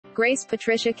Grace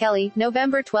Patricia Kelly,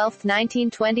 November 12,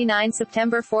 1929 –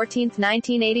 September 14,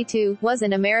 1982, was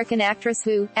an American actress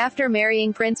who, after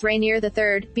marrying Prince Rainier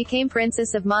III, became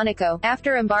Princess of Monaco.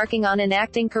 After embarking on an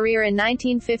acting career in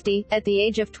 1950, at the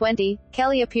age of 20,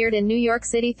 Kelly appeared in New York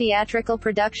City theatrical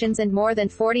productions and more than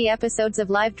 40 episodes of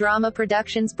live drama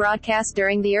productions broadcast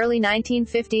during the early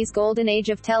 1950s golden age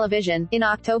of television. In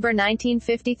October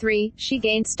 1953, she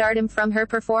gained stardom from her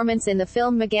performance in the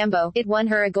film Magambo. It won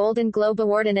her a Golden Globe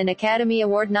Award and an Academy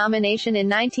Award nomination in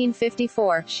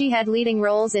 1954. She had leading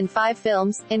roles in 5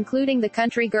 films, including The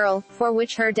Country Girl, for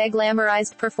which her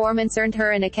deglamorized performance earned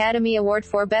her an Academy Award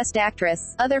for Best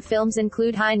Actress. Other films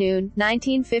include High Noon,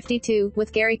 1952,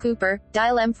 with Gary Cooper,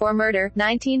 Dial M for Murder,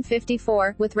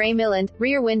 1954, with Ray Milland,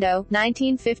 Rear Window,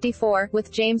 1954,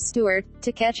 with James Stewart,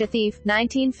 To Catch a Thief,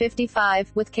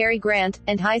 1955, with Cary Grant,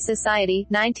 and High Society,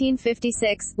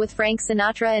 1956, with Frank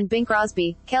Sinatra and Bing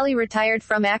Crosby. Kelly retired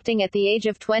from acting at the age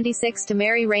of 26 to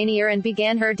marry Rainier and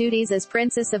began her duties as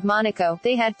Princess of Monaco.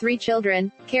 They had 3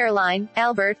 children, Caroline,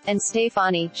 Albert, and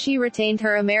Stefani. She retained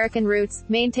her American roots,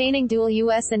 maintaining dual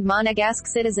U.S. and Monegasque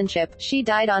citizenship. She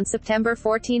died on September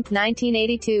 14,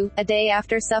 1982, a day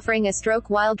after suffering a stroke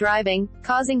while driving,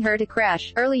 causing her to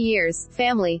crash. Early years.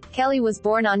 Family. Kelly was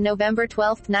born on November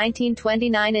 12,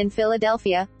 1929 in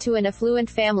Philadelphia, to an affluent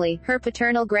family. Her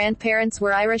paternal grandparents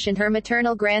were Irish and her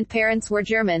maternal grandparents were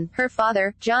German. Her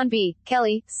father, John B.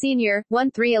 Kelly, Sr.,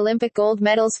 won 3 Olympic gold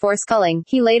medals for sculling.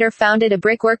 He later founded a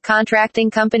brickwork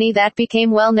contracting company that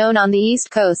became well known on the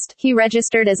East Coast. He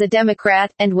registered as a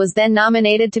Democrat, and was then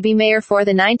nominated to be mayor for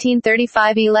the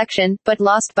 1935 election, but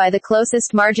lost by the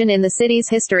closest margin in the city's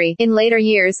history. In later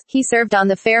years, he served on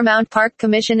the Fairmount Park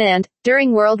Commission and,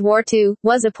 during World War II,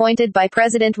 was appointed by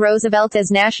President Roosevelt as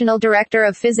National Director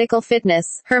of Physical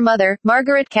Fitness. Her mother,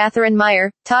 Margaret Catherine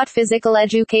Meyer, taught physical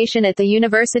education at the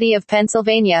University of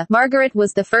Pennsylvania. Margaret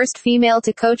was the first female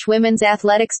to coach women's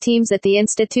athletics teams at the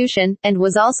institution, and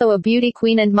was also a beauty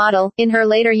queen and model. In her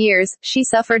later years, she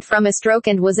suffered from a stroke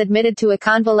and was admitted to a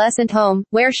convalescent home,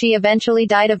 where she eventually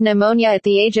died of pneumonia at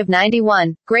the age of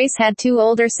 91. Grace had 2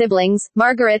 older siblings,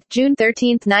 Margaret, June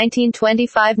 13,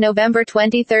 1925 – November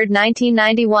 23,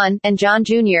 1991, and John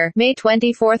Jr., May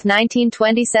 24,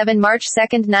 1927 – March 2,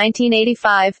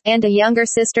 1985, and a younger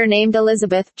sister named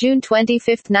Elizabeth, June 25,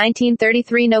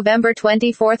 1933 – November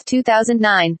 24,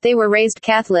 2009. They were raised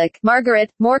Catholic. Margaret,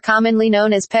 more commonly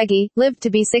known as Peggy, lived to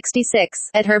be 66.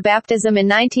 At her baptism in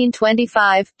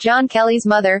 1925, John Kelly's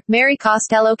mother, Mary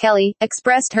Costello Kelly,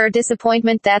 expressed her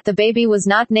disappointment that the baby was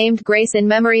not named Grace in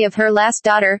memory of her last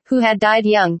daughter, who had died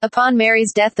young. Upon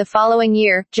Mary's death the following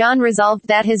year, John resolved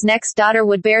that his next daughter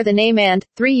would bear the name and,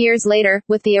 3 years later,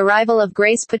 with the arrival of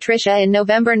Grace Patricia in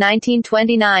November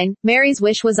 1929, Mary's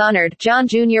wish was honored. John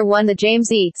Jr. won the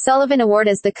James E. Sullivan Award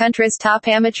as the country's top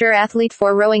amateur athlete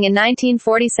for rowing in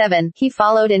 1947. He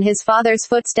followed in his father's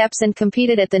footsteps and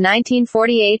competed at the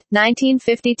 1948,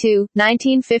 1952,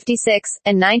 1956,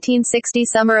 and 1960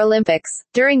 Summer Olympics.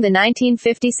 During the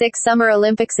 1956 Summer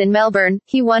Olympics in Melbourne,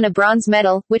 he won a bronze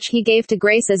medal, which he gave to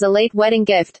Grace as a late wedding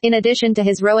gift. In addition to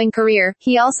his rowing career,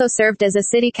 he also served as a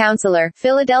city councilor.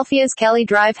 Philadelphia's Kelly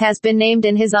Drive has been named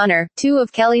in his honor. 2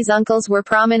 of Kelly's uncles were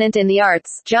prominent in the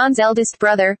arts. John's eldest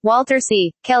brother, Walter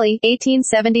C. Kelly,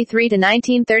 1873 to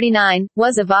 1939,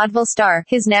 was a vaudeville star.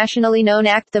 His nationally known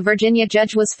act The Virginia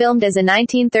Judge was filmed as a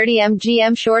 1930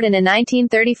 MGM short and a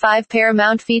 1935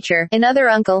 Paramount feature. Another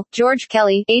uncle, George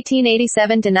Kelly,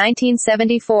 1887 to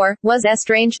 1974, was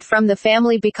estranged from the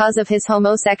family because of his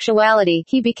homosexuality.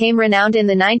 He became renowned in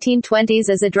the 1920s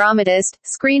as a dramatist,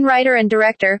 screenwriter and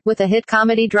director, with a hit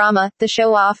comedy drama, The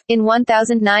Show Off, in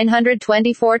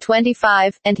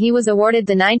 1924-25, and he was awarded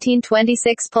the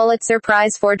 1926 Pulitzer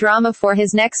Prize for Drama for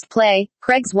his next play,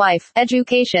 Craig's Wife.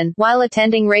 Education. While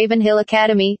attending Ravenhill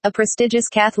Academy, a prestigious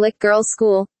Catholic girls'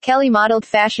 school, Kelly modeled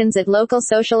fashions at local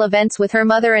social events with her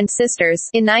mother and sisters.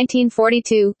 In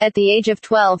 1942, at the age of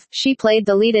 12, she played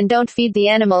the lead in Don't Feed the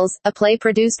Animals, a play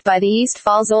produced by the East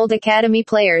Falls Old Academy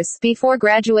Players. Before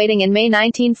graduating in May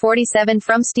 1947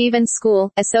 from Stevens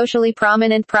School, a socially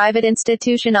prominent private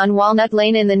institution on Walnut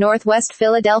Lane in the northwest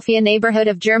Philadelphia neighborhood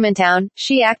of Germantown,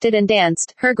 she acted and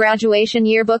danced. Her graduation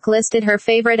yearbook listed her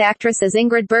favorite actress as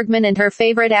Ingrid Bergman and her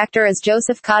favorite actor as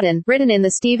Joseph Cotten. Written in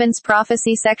the Stevens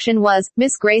Prophecy section was,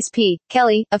 Miss Grace Grace P.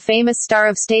 Kelly, a famous star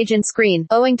of stage and screen.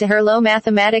 Owing to her low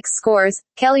mathematics scores,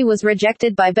 Kelly was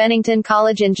rejected by Bennington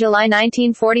College in July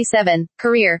 1947.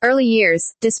 Career. Early years.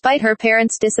 Despite her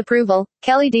parents' disapproval,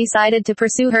 Kelly decided to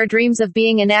pursue her dreams of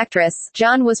being an actress.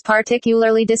 John was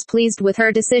particularly displeased with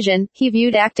her decision. He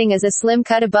viewed acting as a slim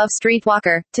cut above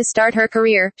streetwalker. To start her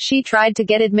career, she tried to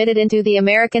get admitted into the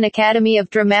American Academy of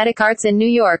Dramatic Arts in New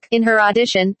York. In her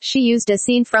audition, she used a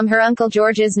scene from her Uncle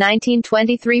George's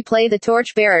 1923 play The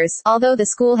Torchbearers. Although the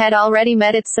school had already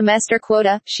met its semester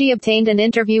quota, she obtained an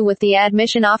interview with the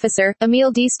admission officer,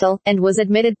 Emile Diestel, and was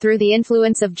admitted through the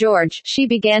influence of George. She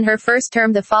began her first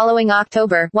term the following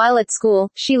October. While at school,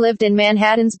 she lived in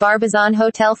Manhattan's Barbizon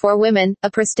Hotel for Women, a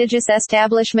prestigious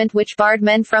establishment which barred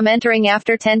men from entering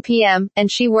after 10 p.m.,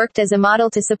 and she worked as a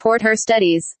model to support her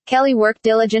studies. Kelly worked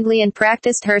diligently and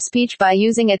practiced her speech by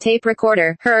using a tape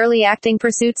recorder. Her early acting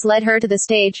pursuits led her to the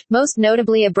stage, most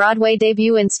notably a Broadway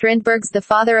debut in Strindberg's The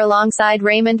Father alongside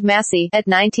Raymond Massey. At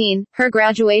 19, her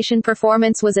graduation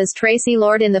performance was as Tracy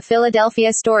Lord in The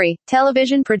Philadelphia Story.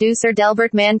 Television producer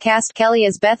Delbert Mann cast Kelly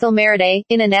as Bethel Meriday,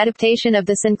 in an adaptation of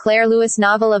the Sinclair Lewis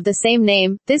novel of the same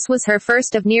name. This was her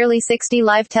first of nearly 60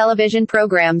 live television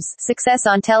programs. Success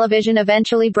on television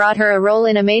eventually brought her a role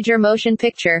in a major motion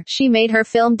picture. She made her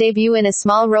film debut in a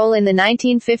small role in the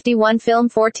 1951 film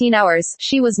 14 Hours.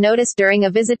 She was noticed during a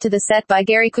visit to the set by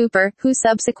Gary Cooper, who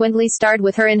subsequently starred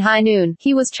with her in High Noon.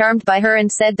 He was charmed by her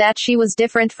and said that she was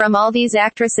different from all these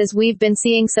actresses we've been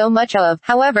seeing so much of.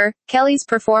 However, Kelly's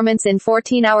performance in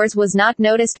 14 Hours was not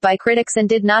noticed by critics and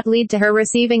did not lead to her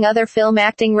receiving other film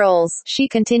acting roles. She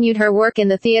continued her work in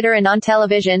the theater and on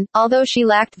television. Although she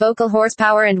lacked vocal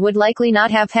horsepower and would likely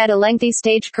not have had a lengthy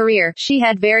stage career, she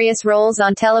had various roles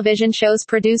on television shows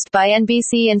produced by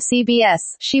NBC and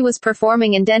CBS. She was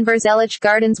performing in Denver's Elitch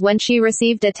Gardens when she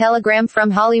received a telegram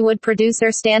from Hollywood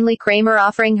producer Stanley Kramer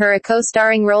offering her a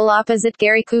co-starring role opposite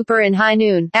Gary Cooper in High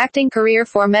Noon. Acting career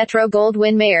for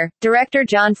Metro-Goldwyn-Mayer. Director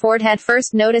John Ford had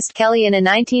first noticed Kelly in a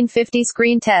 1950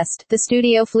 screen test. The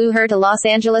studio flew her to Los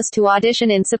Angeles to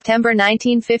audition in September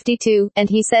 1952, and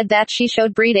he said that she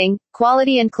showed breeding,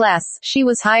 quality and class. She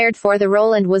was hired for the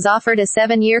role and was offered a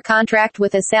 7-year contract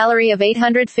with a salary of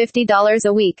 $850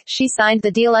 a week. She signed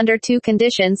the deal under 2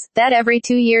 conditions: that every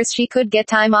 2 years she could get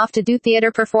time off to do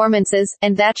theater performances,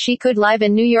 and that she could live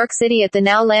in New York City at the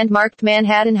now landmarked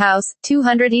Manhattan House,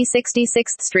 200 E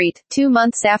 66th Street. 2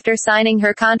 months after signing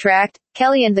her contract,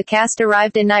 Kelly and the cast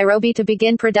arrived in Nairobi to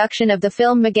begin production of the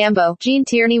film Magambo. Jean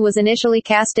Tierney was initially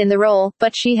cast in the role,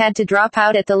 but she had to drop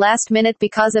out at the last minute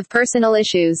because of personal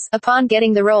issues. Upon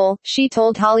getting the role, she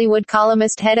told Hollywood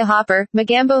columnist Hedda Hopper,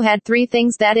 "Magambo had 3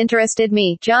 things that interested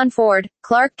me: John Ford,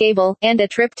 Clark Gable, and a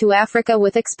trip to Africa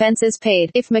with expenses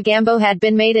paid. If Magambo had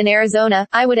been made in Arizona,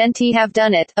 I would have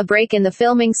done it." A break in the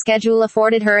filming schedule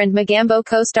afforded her and Magambo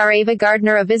co-star Ava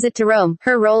Gardner a visit to Rome.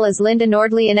 Her role as Linda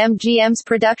Nordley in MGM's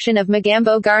production of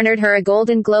Magambo garnered her a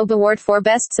Golden Globe Award for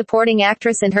Best Supporting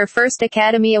Actress and her first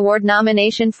Academy Award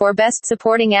nomination for Best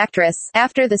Supporting Actress.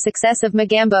 After the success of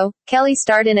Magambo, Kelly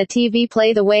starred in a TV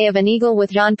play The Way of an Eagle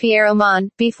with Jean-Pierre Aumont,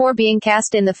 before being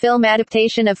cast in the film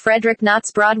adaptation of Frederick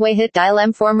Knott's Broadway hit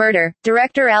Dilemma for Murder.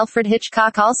 Director Alfred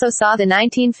Hitchcock also saw the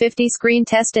 1950 screen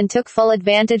test and took full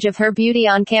advantage of her beauty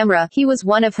on camera. He was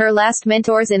one of her last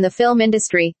mentors in the film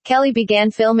industry. Kelly began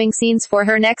filming scenes for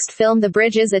her next film The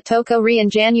Bridges at Toko-Ri in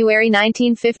January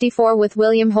 1954 with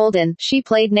William Holden. She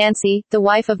played Nancy, the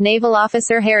wife of Naval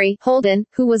Officer Harry Holden,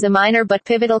 who was a minor but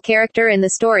pivotal character in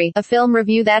the story. A film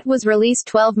review that was released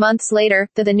 12 months later,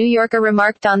 The New Yorker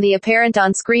remarked on the apparent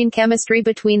on-screen chemistry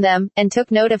between them, and took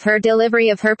note of her delivery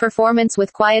of her performance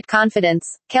with quiet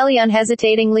confidence. Kelly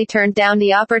unhesitatingly turned down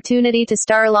the opportunity to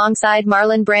star alongside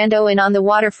Marlon Brando in On the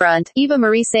Waterfront. Eva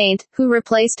Marie Saint, who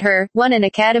replaced her, won an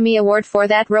Academy Award for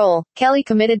that role. Kelly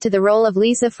committed to the role of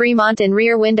Lisa Fremont in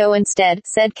Rear Window instead,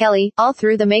 said Kelly. All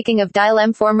through the making of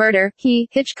Dilemma for Murder,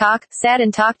 Hitchcock, sat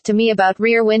and talked to me about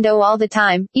Rear Window all the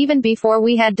time, even before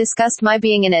we had discussed my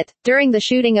being in it. During the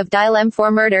shooting of Dilemma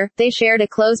for Murder, they shared a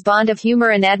close bond of humor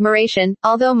and admiration,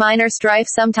 although minor strife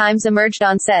sometimes emerged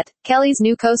on set. Kelly's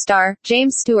new co-star,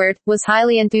 James Stewart, was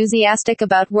highly enthusiastic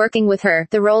about working with her.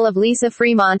 The role of Lisa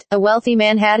Fremont, a wealthy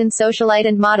Manhattan socialite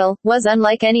and model, was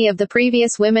unlike any of the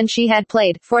previous women she had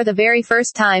played. For the very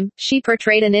first time, she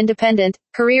portrayed an independent,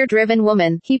 career-driven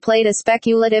woman. He played a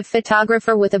speculative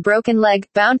photographer with a broken leg,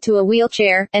 bound to a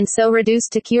wheelchair, and so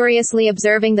reduced to curiously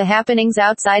observing the happenings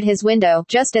outside his window.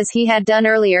 Just as he had done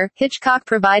earlier, Hitchcock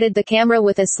provided the camera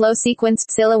with a slow sequenced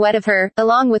silhouette of her,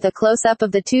 along with a close-up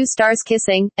of the 2 stars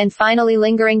kissing, and finally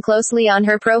lingering closely on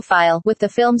her profile. With the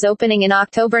film's opening in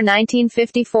October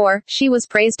 1954, she was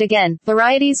praised again.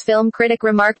 Variety's film critic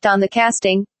remarked on the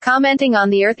casting, Commenting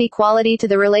on the earthy quality to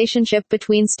the relationship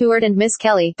between Stewart and Miss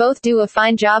Kelly, both do a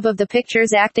fine job of the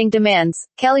picture's acting demands.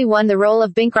 Kelly won the role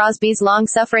of Bing Crosby's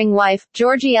long-suffering wife,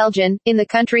 Georgie Elgin, in The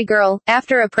Country Girl,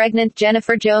 after a pregnant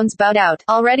Jennifer Jones bowed out.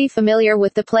 Already familiar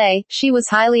with the play, she was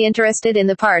highly interested in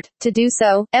the part. To do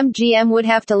so, MGM would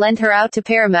have to lend her out to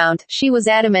Paramount. She was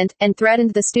adamant, and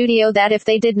threatened the studio that if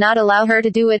they did not allow her to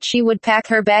do it she would pack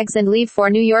her bags and leave for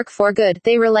New York for good.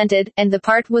 They relented, and the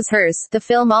part was hers. The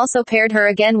film also paired her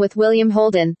again with William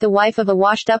Holden, the wife of a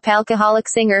washed-up alcoholic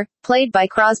singer, played by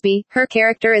Crosby. Her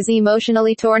character is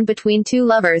emotionally torn between two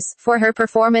lovers. For her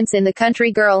performance in The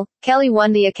Country Girl, Kelly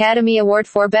won the Academy Award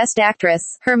for Best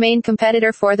Actress. Her main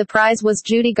competitor for the prize was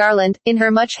Judy Garland, in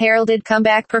her much-heralded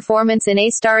comeback performance in A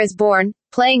Star is Born,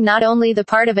 playing not only the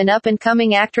part of an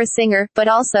up-and-coming actress-singer, but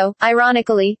also,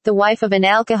 ironically, the wife of an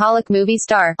alcoholic movie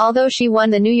star. Although she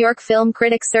won the New York Film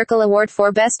Critics Circle Award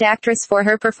for Best Actress for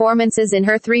her performances in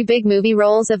her three big movie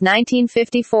roles of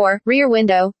 1954, Rear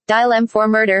Window, Dial M for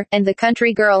Murder, and The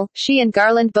Country Girl, she and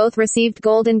Garland both received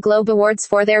Golden Globe Awards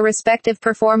for their respective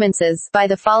performances. By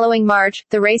the following March,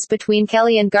 the race between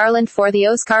Kelly and Garland for the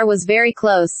Oscar was very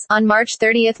close. On March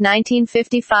 30,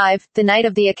 1955, the night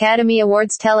of the Academy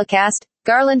Awards telecast,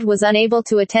 Garland was unable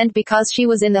to attend because she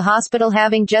was in the hospital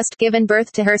having just given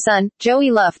birth to her son,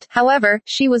 Joey Luft. However,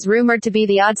 she was rumored to be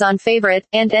the odds-on favorite,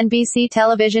 and NBC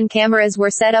television cameras were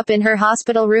set up in her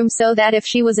hospital room so that if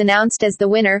she was announced as the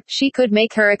winner, she could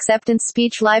make her acceptance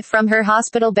speech live from her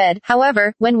hospital bed.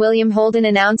 However, when William Holden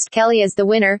announced Kelly as the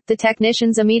winner, the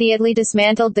technicians immediately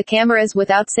dismantled the cameras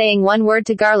without saying one word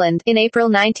to Garland. In April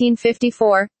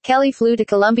 1954, Kelly flew to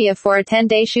Colombia for a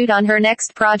 10-day shoot on her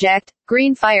next project,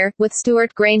 Green Fire, with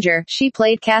Stuart Granger. She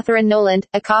played Catherine Noland,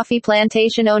 a coffee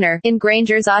plantation owner. In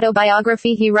Granger's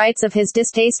autobiography he writes of his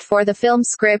distaste for the film's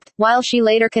script, while she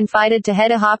later confided to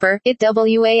Hedda Hopper, "It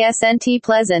wasn't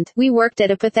pleasant. We worked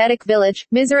at a pathetic village,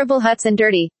 miserable huts and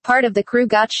dirty. Part of the crew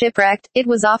got shipwrecked. It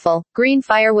was awful." Green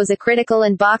Fire was a critical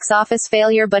and box office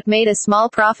failure but made a small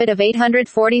profit of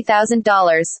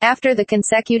 $840,000. After the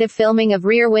consecutive filming of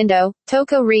Rear Window,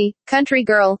 Toko Re, Country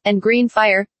Girl, and Green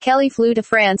Fire, Kelly flew to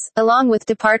France, along with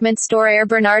department store heir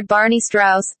Bernard Barney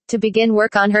Strauss, to begin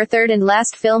work on her third and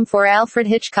last film for Alfred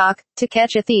Hitchcock, To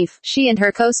Catch a Thief. She and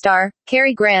her co-star,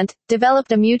 Cary Grant,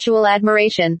 developed a mutual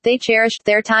admiration. They cherished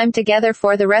their time together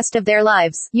for the rest of their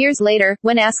lives. Years later,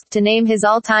 when asked to name his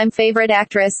all-time favorite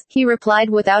actress, he replied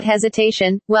without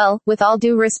hesitation, "Well, with all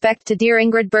due respect to dear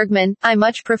Ingrid Bergman, I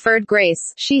much preferred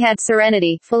Grace. She had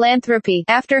serenity, philanthropy."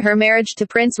 After her marriage to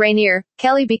Prince Rainier,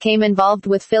 Kelly became involved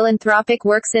with philanthropic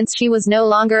work since she was no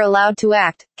longer allowed to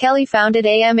act. Kelly founded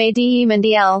AMADE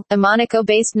Mondial, a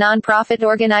Monaco-based non-profit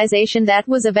organization that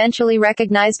was eventually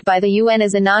recognized by the UN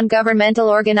as a non-governmental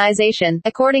organization.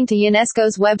 According to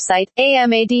UNESCO's website,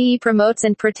 AMADE promotes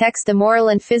and protects the moral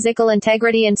and physical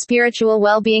integrity and spiritual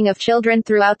well-being of children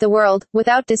throughout the world,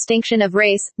 without distinction of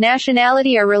race,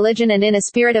 nationality or religion, and in a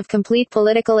spirit of complete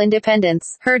political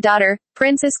independence. Her daughter,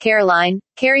 Princess Caroline,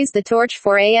 carries the torch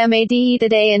for AMADE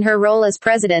today in her role as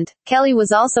president. Kelly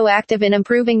was also active in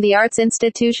improving the arts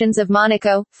institutions of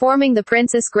Monaco, forming the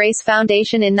Princess Grace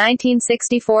Foundation in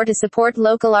 1964 to support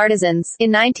local artisans.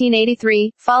 In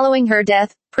 1983, following her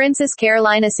death, Princess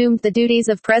Caroline assumed the duties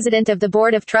of president of the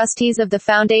Board of Trustees of the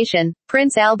foundation.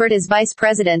 Prince Albert is vice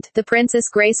president. The Princess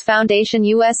Grace Foundation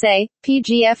USA,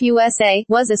 PGF USA,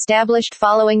 was established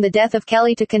following the death of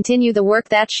Kelly to continue the work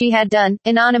that she had done,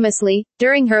 anonymously,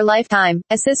 during her lifetime,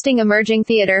 assisting emerging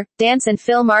theater, dance and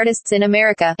film artists in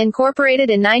America. Incorporated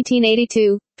in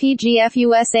 1982, PGF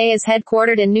USA is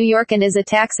headquartered in New York and is a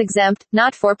tax-exempt,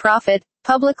 not-for-profit,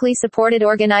 publicly supported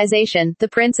organization. The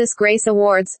Princess Grace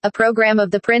Awards, a program of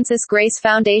the Princess Grace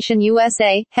Foundation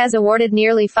USA, has awarded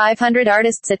nearly 500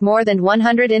 artists at more than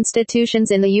 100 institutions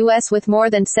in the U.S. with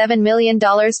more than $7 million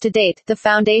to date. The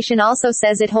foundation also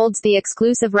says it holds the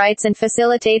exclusive rights and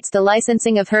facilitates the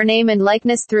licensing of her name and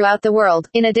likeness throughout the world.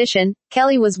 In addition,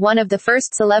 Kelly was one of the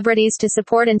first celebrities to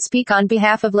support and speak on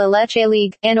behalf of La Leche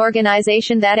League, an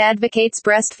organization that advocates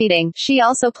breastfeeding. She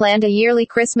also planned a yearly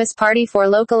Christmas party for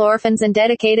local orphans and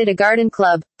dedicated a garden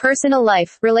club. Personal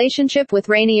life. Relationship with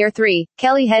Rainier III.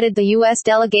 Kelly headed the U.S.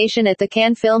 delegation at the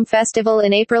Cannes Film Festival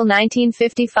in April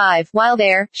 1955. While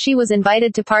there, she was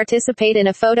invited to participate in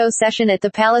a photo session at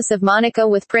the Palace of Monaco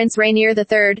with Prince Rainier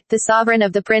III, the sovereign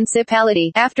of the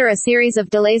principality. After a series of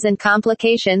delays and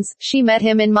complications, she met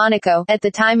him in Monaco. At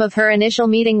the time of her initial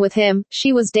meeting with him,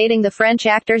 she was dating the French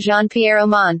actor Jean-Pierre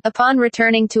Aumont. Upon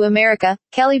returning to America,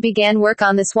 Kelly began work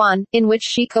on The Swan, in which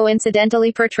she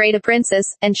coincidentally portrayed a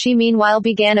princess, and she meanwhile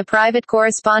began a private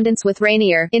correspondence with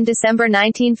Rainier. In December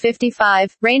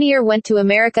 1955, Rainier went to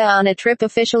America on a trip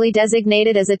officially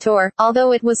designated as a tour,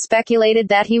 although it was speculated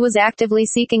that he was actively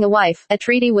seeking a wife. A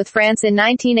treaty with France in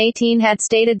 1918 had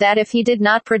stated that if he did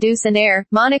not produce an heir,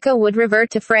 Monaco would revert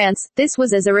to France. This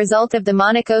was as a result of the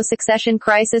Monaco succession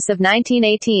crisis of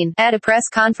 1918. At a press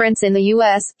conference in the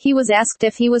U.S., he was asked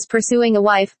if he was pursuing a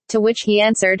wife, to which he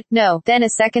answered, no. Then a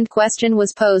second question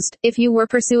was posed, if you were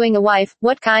pursuing a wife,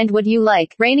 what kind would you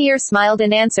like? Rainier smiled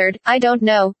and answered, I don't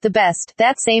know, the best.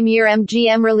 That same year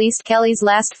MGM released Kelly's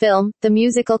last film, the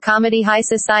musical comedy High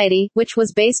Society, which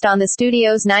was based on the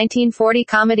studio's 1940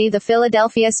 comedy The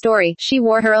Philadelphia Story. She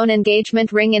wore her own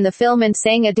engagement ring in the film and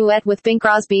sang a duet with Bing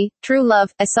Crosby, True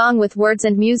Love, a song with words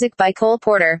and music by Cole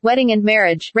Porter. Wedding and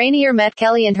marriage. Rainier met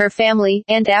Kelly and her family,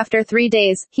 and after 3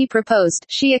 days, he proposed.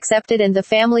 She accepted and the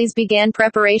families began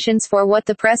preparations for what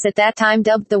the press at that time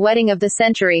dubbed the wedding of the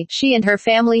century. She and her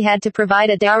family had to provide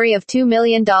a dowry of $2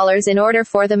 million in order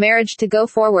for the marriage to go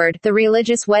forward. The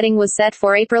religious wedding was set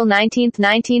for April 19,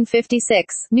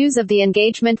 1956. News of the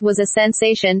engagement was a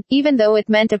sensation, even though it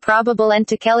meant a probable end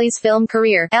to Kelly's film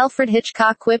career. Alfred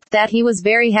Hitchcock quipped that he was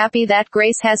very happy that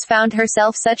Grace has found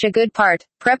herself such a good part.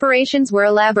 Preparations were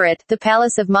elaborate. The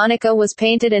Palace of Monaco was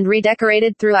painted and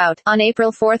redecorated throughout. On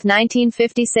April 4,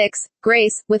 1956,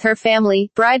 Grace, with her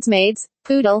family, bridesmaids,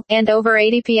 poodle, and over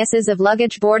 80 pieces of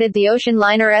luggage boarded the ocean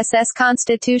liner SS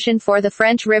Constitution for the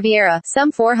French Riviera.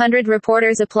 Some 400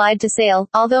 reporters applied to sail,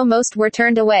 although most were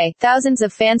turned away. Thousands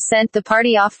of fans sent the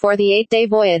party off for the 8-day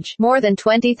voyage. More than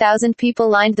 20,000 people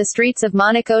lined the streets of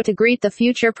Monaco to greet the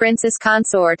future princess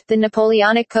consort. The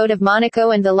Napoleonic Code of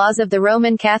Monaco and the laws of the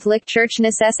Roman Catholic Church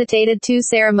necessitated 2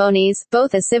 ceremonies,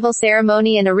 both a civil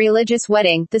ceremony and a religious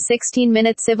wedding. The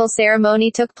 16-minute civil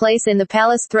ceremony took place in the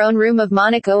Palace Throne Room of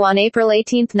Monaco on April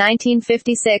 18,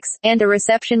 1956, and a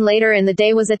reception later in the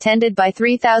day was attended by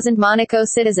 3,000 Monaco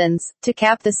citizens. To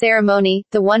cap the ceremony,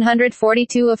 the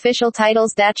 142 official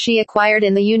titles that she acquired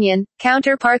in the Union,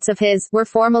 counterparts of his, were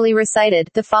formally recited.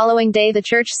 The following day the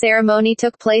church ceremony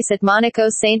took place at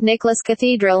Monaco's St. Nicholas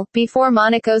Cathedral, before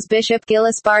Monaco's Bishop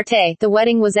Gilles Barthé. The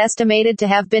wedding was estimated to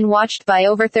have been watched by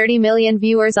over 30 million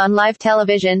viewers on live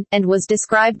television, and was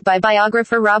described by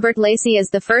biographer Robert Lacey as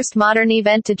the first modern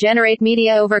event to generate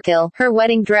media overkill. Her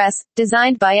wedding dress,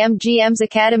 designed by MGM's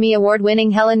Academy Award-winning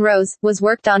Helen Rose, was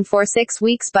worked on for 6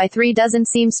 weeks by 3 dozen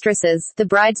seamstresses. The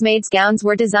bridesmaids' gowns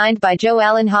were designed by Joe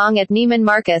Allen Hong at Neiman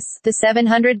Marcus. The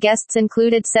 700 guests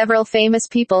included several famous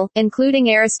people, including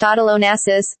Aristotle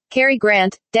Onassis, Cary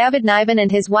Grant, David Niven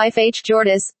and his wife H.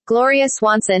 Jordis, Gloria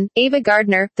Swanson, Ava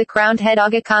Gardner, the crowned head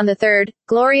Aga Khan III,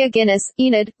 Gloria Guinness,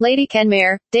 Enid, Lady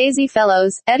Kenmare, Daisy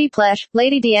Fellows, Eddie Plesh,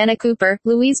 Lady Deanna Cooper,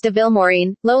 Louise de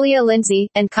Vilmorin, Lolia Lindsay,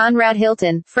 and Conrad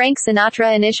Hilton. Frank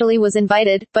Sinatra initially was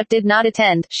invited, but did not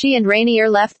attend. She and Rainier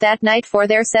left that night for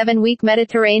their 7-week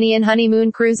Mediterranean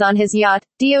honeymoon cruise on his yacht,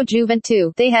 Dio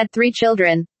Juventud. They had 3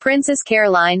 children. Princess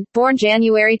Caroline, born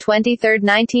January 23,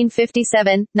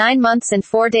 1957, 9 months and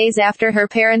 4 days after her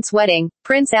parents' wedding.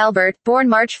 Prince Albert, born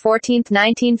March 14,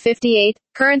 1958,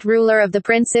 current ruler of the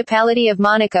Principality of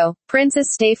Monaco. Princess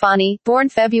Stephanie, born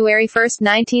February 1,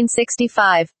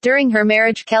 1965. During her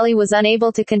marriage Kelly was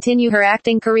unable to continue her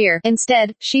acting career.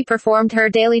 Instead, she performed her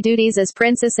daily duties as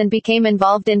princess and became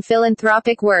involved in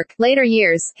philanthropic work. Later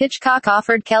years, Hitchcock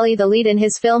offered Kelly the lead in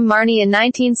his film Marnie in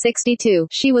 1962.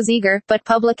 She was eager, but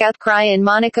public outcry in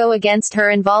Monaco against her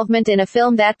involvement in a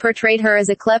film that portrayed her as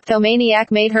a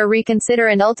kleptomaniac made her reconsider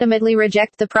and ultimately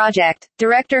reject the project.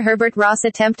 Director Herbert Ross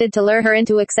attempted to lure her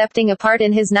into accepting a part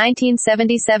in his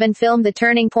 1977 film The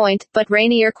Turning Point, but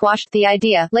Rainier quashed the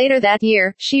idea. Later that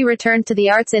year, she returned to the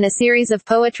arts in a series of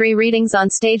poetry readings on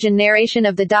stage and narration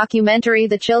of the documentary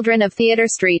The Children of Theatre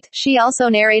Street. She also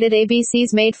narrated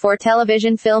ABC's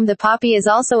made-for-television film The Poppy Is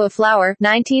Also a Flower,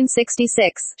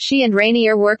 1966. She and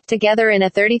Rainier worked together in a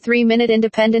 33-minute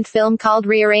independent film called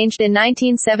Rearranged in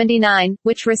 1979,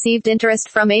 which received interest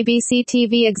from ABC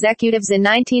TV executives in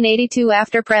 1982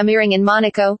 after premiering in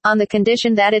Monaco, on the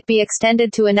condition that it be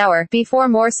extended to an hour. Before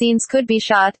more scenes could be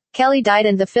shot, Kelly died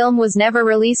and the film was never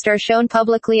released or shown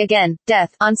publicly again.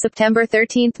 Death. On September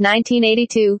 13,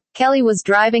 1982, Kelly was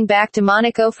driving back to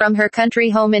Monaco from her country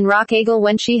home in Rockagel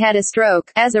when she had a stroke.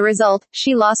 As a result,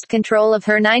 she lost control of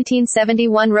her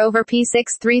 1971 Rover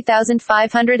P6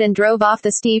 3500 and drove off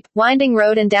the steep, winding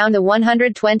road and down the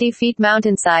 120-feet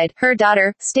mountainside. Her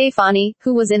daughter, Stephanie,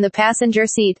 who was in the passenger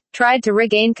seat, tried to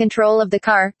regain control of the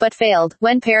car, but failed.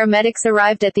 When paramedics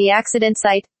arrived at the accident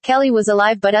site, Kelly was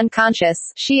alive but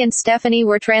unconscious. She Kelly and Stephanie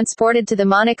were transported to the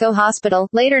Monaco Hospital,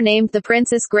 later named the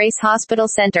Princess Grace Hospital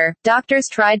Center. Doctors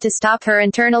tried to stop her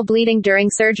internal bleeding during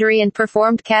surgery and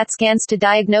performed CAT scans to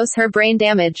diagnose her brain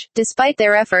damage. Despite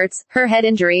their efforts, her head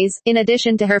injuries, in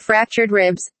addition to her fractured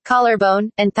ribs, collarbone,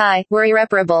 and thigh, were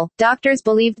irreparable. Doctors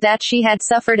believed that she had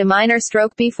suffered a minor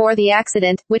stroke before the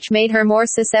accident, which made her more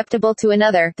susceptible to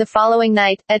another. The following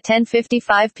night, at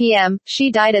 10:55 p.m.,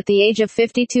 she died at the age of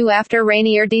 52 after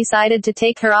Rainier decided to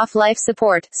take her off life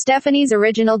support. Stephanie's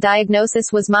original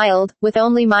diagnosis was mild, with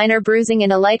only minor bruising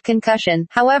and a light concussion.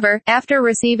 However, after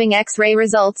receiving X-ray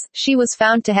results, she was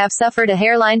found to have suffered a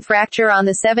hairline fracture on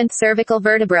the 7th cervical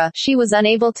vertebra. She was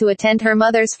unable to attend her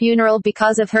mother's funeral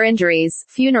because of her injuries.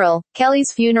 Funeral.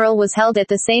 Kelly's funeral was held at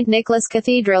the St. Nicholas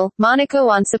Cathedral, Monaco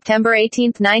on September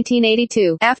 18,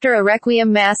 1982. After a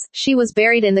requiem mass, she was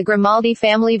buried in the Grimaldi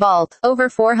family vault. Over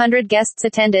 400 guests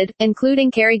attended,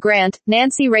 including Cary Grant,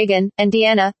 Nancy Reagan, and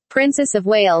Diana, Princess of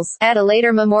Wales. At a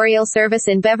later memorial service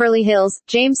in Beverly Hills,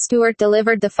 James Stewart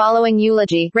delivered the following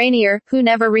eulogy. Rainier, who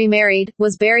never remarried,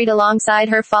 was buried alongside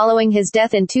her following his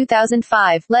death in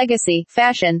 2005. Legacy.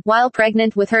 Fashion. While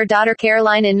pregnant with her daughter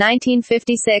Caroline in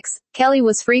 1956, Kelly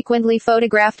was frequently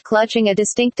photographed clutching a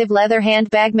distinctive leather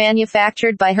handbag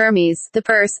manufactured by Hermes. The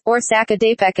purse, or sacca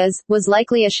de pecas, was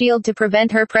likely a shield to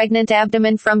prevent her pregnant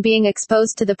abdomen from being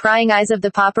exposed to the prying eyes of the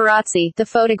paparazzi. The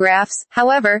photographs,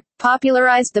 however,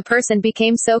 popularized the purse and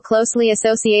became so closely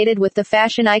associated with the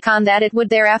fashion icon that it would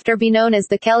thereafter be known as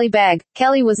the Kelly bag.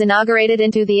 Kelly was inaugurated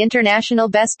into the International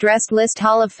Best Dressed List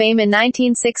Hall of Fame in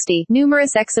 1960.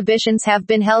 Numerous exhibitions have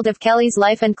been held of Kelly's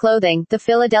life and clothing. The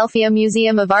Philadelphia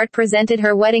Museum of Art presented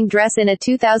her wedding dress in a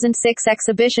 2006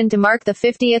 exhibition to mark the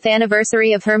 50th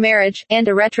anniversary of her marriage, and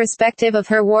a retrospective of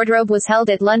her wardrobe was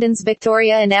held at London's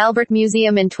Victoria and Albert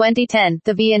Museum in 2010.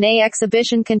 The V&A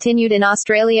exhibition continued in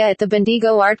Australia at the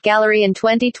Bendigo Art Gallery in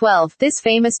 2012. This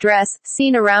famous dress,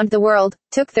 seen around the world,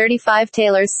 took 35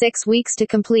 tailors 6 weeks to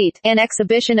complete. An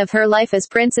exhibition of her life as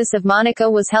Princess of Monaco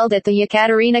was held at the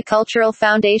Yekaterina Cultural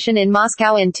Foundation in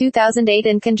Moscow in 2008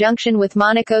 in conjunction with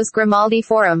Monaco's Grimaldi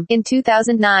Forum. In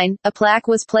 2009, a plaque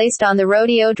was placed on the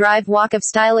Rodeo Drive Walk of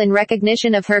Style in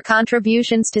recognition of her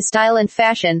contributions to style and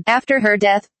fashion. After her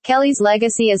death, Kelly's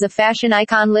legacy as a fashion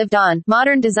icon lived on.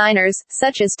 Modern designers,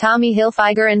 such as Tommy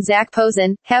Hilfiger and Zac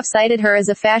Posen, have cited her as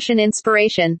a fashion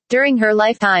inspiration. During her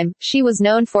lifetime, she was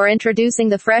known for introducing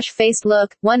the fresh-faced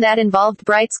look, one that involved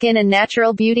bright skin and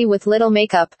natural beauty with little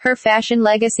makeup. Her fashion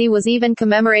legacy was even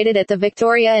commemorated at the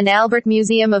Victoria and Albert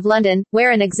Museum of London,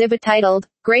 where an exhibit titled,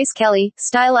 Grace Kelly,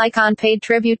 Style Icon paid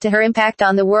tribute to her impact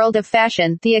on the world of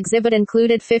fashion. The exhibit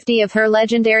included 50 of her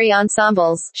legendary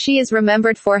ensembles. She is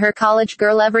remembered for her college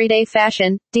girl everyday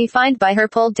fashion, defined by her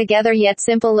pulled-together yet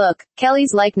simple look.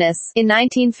 Kelly's likeness. In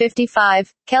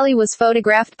 1955, Kelly was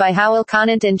photographed by Howell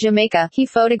Conant in Jamaica. He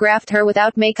photographed her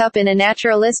without makeup in a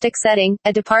naturalistic setting,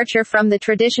 a departure from the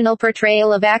traditional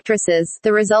portrayal of actresses.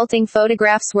 The resulting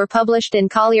photographs were published in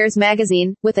Collier's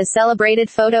magazine, with a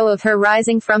celebrated photo of her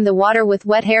rising from the water with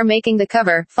wet hair making the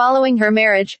cover. Following her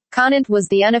marriage, Conant was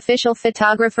the unofficial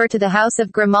photographer to the House of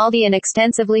Grimaldi and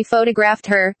extensively photographed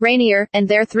her, Rainier, and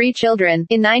their 3 children.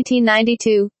 In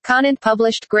 1992, Conant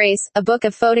published Grace, a book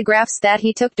of photographs that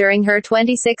he took during her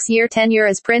 26-year tenure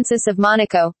as Princess of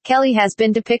Monaco. Kelly has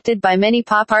been depicted by many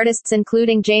pop artists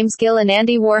including James Gill and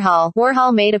Andy Warhol.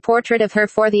 Warhol made a portrait of her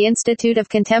for the Institute of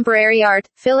Contemporary Art,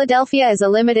 Philadelphia as a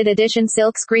limited edition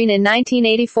silkscreen in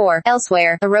 1984.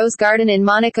 Elsewhere, a rose garden in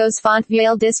Monaco's Fontvieille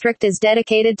district is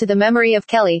dedicated to the memory of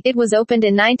Kelly. It was opened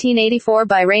in 1984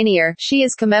 by Rainier. She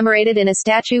is commemorated in a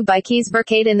statue by Keys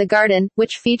Burkade in the garden,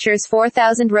 which features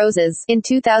 4,000 roses. In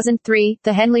 2003,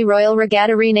 the Henley Royal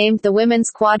Regatta renamed the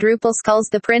women's quadruple sculls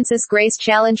the Princess Grace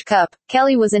Challenge Cup.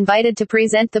 Kelly was invited to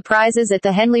present the prizes at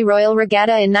the Henley Royal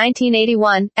Regatta in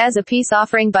 1981, as a peace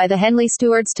offering by the Henley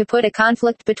stewards to put a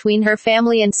conflict between her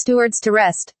family and stewards to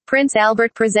rest. Prince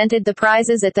Albert presented the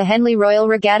prizes at the Henley Royal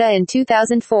Regatta in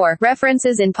 2004.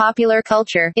 References in popular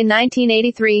culture. In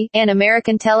 1983, an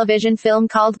American television film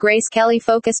called Grace Kelly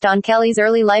focused on Kelly's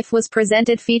early life was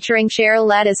presented featuring Cheryl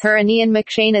Ladd as her and Ian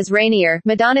McShane as Rainier.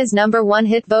 Madonna's #1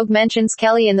 hit Vogue mentions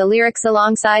Kelly in the lyrics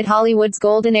alongside Hollywood's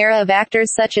golden era of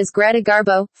actors such as Greta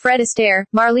Garbo, Fred Astaire,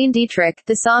 Marlene Dietrich.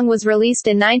 The song was released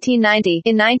in 1990.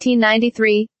 In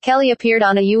 1993, Kelly appeared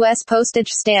on a U.S. postage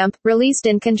stamp, released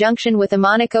in conjunction with a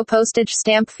Monaco postage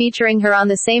stamp featuring her on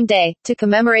the same day. To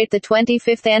commemorate the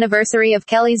 25th anniversary of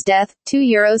Kelly's death,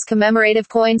 €2 commemorative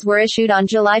coins were issued on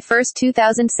July 1,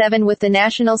 2007 with the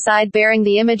national side bearing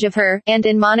the image of her, and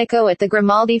in Monaco at the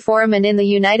Grimaldi Forum and in the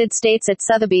United States at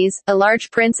Sotheby's, a large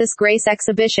Princess Grace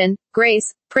exhibition,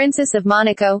 Grace, Princess of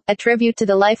Monaco, a tribute to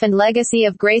the life and legacy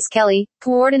of Grace Kelly,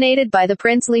 coordinated by the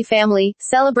princely family,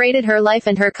 celebrated her life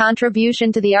and her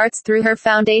contribution to the arts through her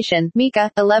foundation. Mika,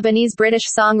 a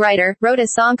Lebanese-British songwriter, wrote a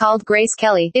song called Grace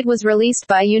Kelly. It was released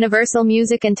by Universal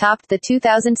Music and topped the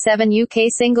 2007 UK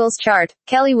singles chart.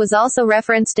 Kelly was also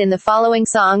referenced in the following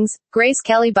songs: Grace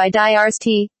Kelly by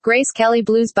Rt, Grace Kelly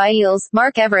Blues by Eels,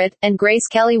 Mark Everett, and Grace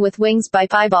Kelly with Wings by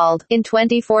Piebald. In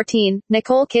 2014,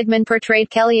 Nicole Kidman portrayed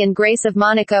Kelly in Grace of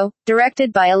Monaco,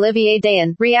 directed by Olivier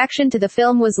Dayan. Reaction to the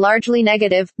film was largely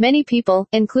negative. Many people,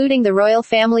 including the royal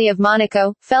family of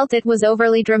Monaco, felt it was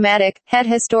overly dramatic, had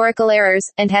historical errors,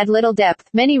 and had little depth.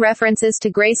 Many references to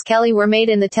Grace Kelly were made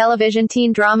in the television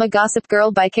teen drama Gossip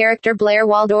Girl by character Blair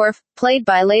Waldorf, played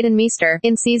by Leighton Meester.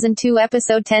 In Season 2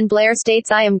 Episode 10, Blair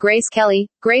states, "I am Grace Kelly,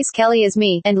 Grace Kelly is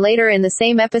me," and later in the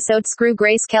same episode, "Screw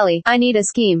Grace Kelly, I need a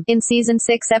scheme." In Season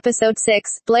 6 Episode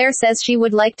 6, Blair says she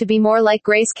would like to be more like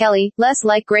Grace Kelly, less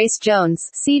like Grace Jones.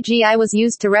 CGI was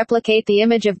used to replicate the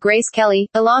image of Grace Kelly,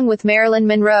 along with Marilyn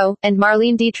Monroe, and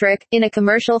Marlene Dietrich, in a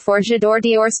commercial for J'adore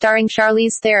Dior starring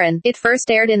Charlize Theron. It first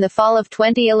aired in the fall of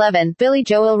 2011. Billy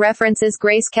Joel references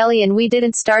Grace Kelly in We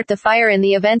Didn't Start the Fire in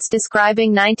the events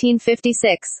describing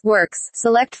 1956. Works.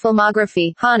 Select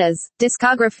filmography. Hannah's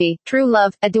discography. True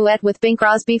Love, a duet with Bing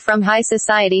Crosby from High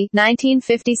Society,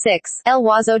 1956. El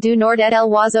Oiseau du Nord et El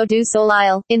Oiseau du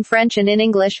Soleil, in French and in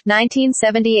English,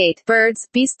 1978. Birds,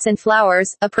 Beasts and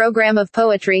Flowers, a program of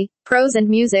poetry, prose and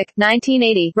music,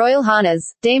 1980. Royal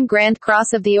Hannahs, Dame Grand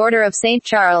Cross of the Order of St.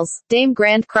 Charles, Dame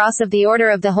Grand Cross of the Order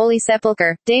of the Holy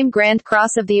Sepulchre, Dame Grand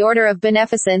Cross of the Order of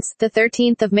Beneficence, the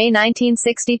 13th of May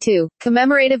 1962.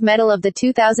 Commemorative Medal of the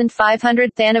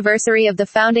 2500th anniversary of the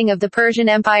founding of the Persian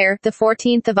Empire, the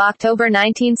 14th of October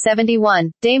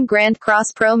 1971. Dame Grand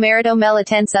Cross Pro Merito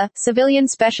Melitenza, Civilian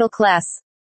Special Class.